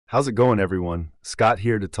How's it going, everyone? Scott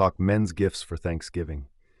here to talk men's gifts for Thanksgiving.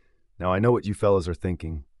 Now, I know what you fellas are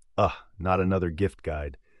thinking. Not another gift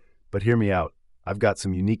guide. But hear me out. I've got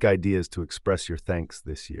some unique ideas to express your thanks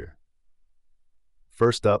this year.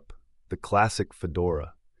 First up, the classic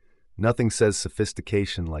fedora. Nothing says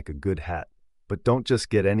sophistication like a good hat. But don't just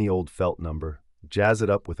get any old felt number. Jazz it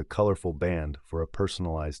up with a colorful band for a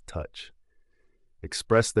personalized touch.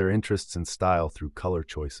 Express their interests and style through color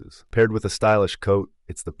choices. Paired with a stylish coat,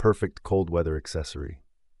 it's the perfect cold weather accessory.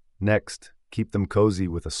 Next, keep them cozy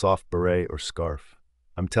with a soft beret or scarf.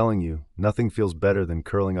 I'm telling you, nothing feels better than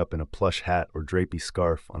curling up in a plush hat or drapey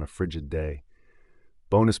scarf on a frigid day.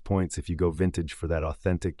 Bonus points if you go vintage for that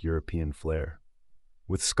authentic European flair.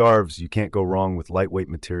 With scarves, you can't go wrong with lightweight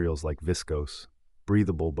materials like viscose,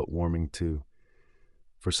 breathable but warming too.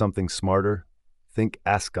 For something smarter, think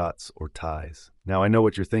ascots or ties. Now I know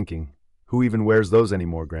what you're thinking. Who even wears those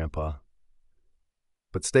anymore, Grandpa?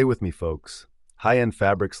 But stay with me, folks. High-end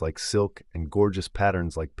fabrics like silk and gorgeous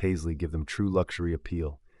patterns like paisley give them true luxury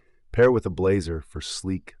appeal. Pair with a blazer for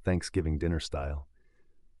sleek Thanksgiving dinner style.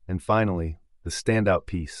 And finally, the standout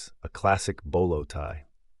piece, a classic bolo tie.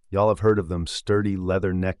 Y'all have heard of them sturdy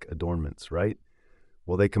leather neck adornments, right?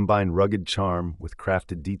 Well, they combine rugged charm with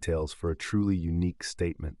crafted details for a truly unique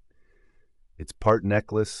statement. It's part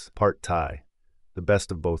necklace, part tie, the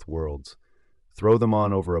best of both worlds. Throw them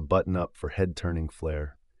on over a button-up for head-turning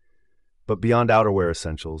flair. But beyond outerwear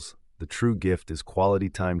essentials, the true gift is quality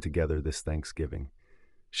time together this Thanksgiving.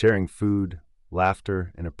 Sharing food,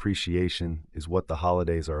 laughter, and appreciation is what the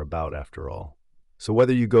holidays are about after all. So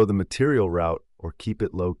whether you go the material route or keep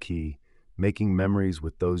it low-key, making memories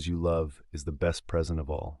with those you love is the best present of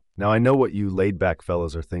all. Now I know what you laid-back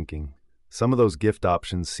fellas are thinking. Some of those gift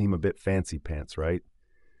options seem a bit fancy pants, right?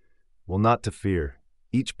 Well, not to fear.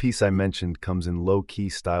 Each piece I mentioned comes in low-key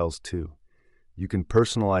styles too. You can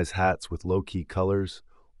personalize hats with low-key colors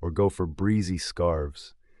or go for breezy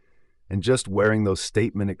scarves. And just wearing those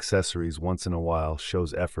statement accessories once in a while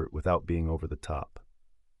shows effort without being over the top.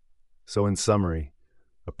 So in summary,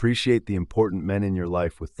 appreciate the important men in your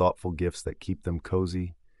life with thoughtful gifts that keep them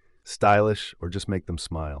cozy, stylish, or just make them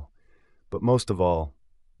smile. But most of all,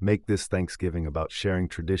 make this Thanksgiving about sharing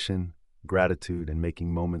tradition, gratitude, and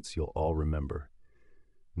making moments you'll all remember.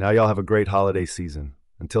 Now y'all have a great holiday season.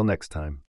 Until next time.